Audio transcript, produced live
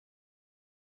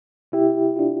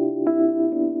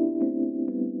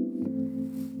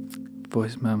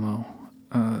voice memo.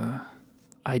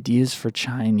 Ideas for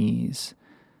Chinese.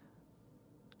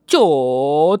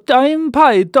 坐在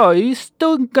排队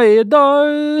都给到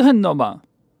很多嘛。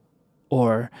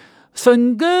Or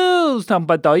孙哥上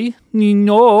排队，你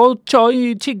我再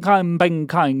去看并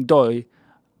看队。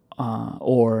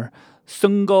Or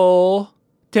孙哥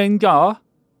听着，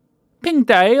平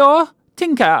地哦，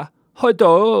听下去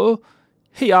到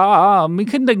呀，没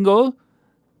肯定个。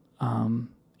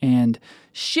And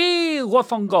是我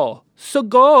放过，孙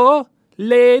哥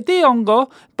来的样个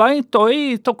排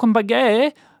队都看不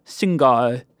见，新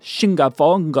加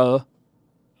放个。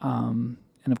And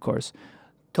of course.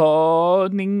 托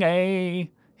您哎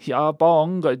下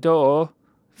帮个多，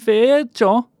非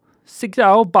常食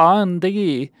到班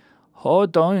的好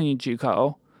多人住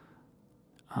口。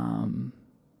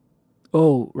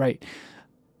Oh, right.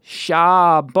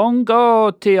 下帮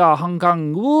个跳香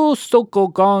港舞，手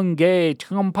个讲嘅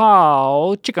长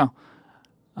跑，这个。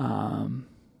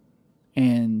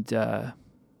And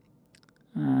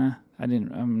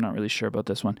I'm not really sure about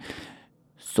this one.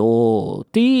 So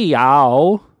第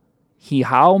要。He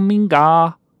how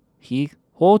minga, he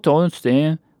hold on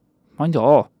stand, mind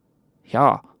off.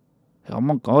 Yeah,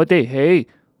 I'm going to hey.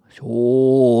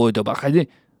 So the back of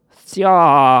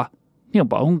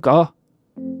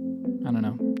I don't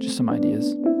know, just some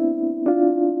ideas.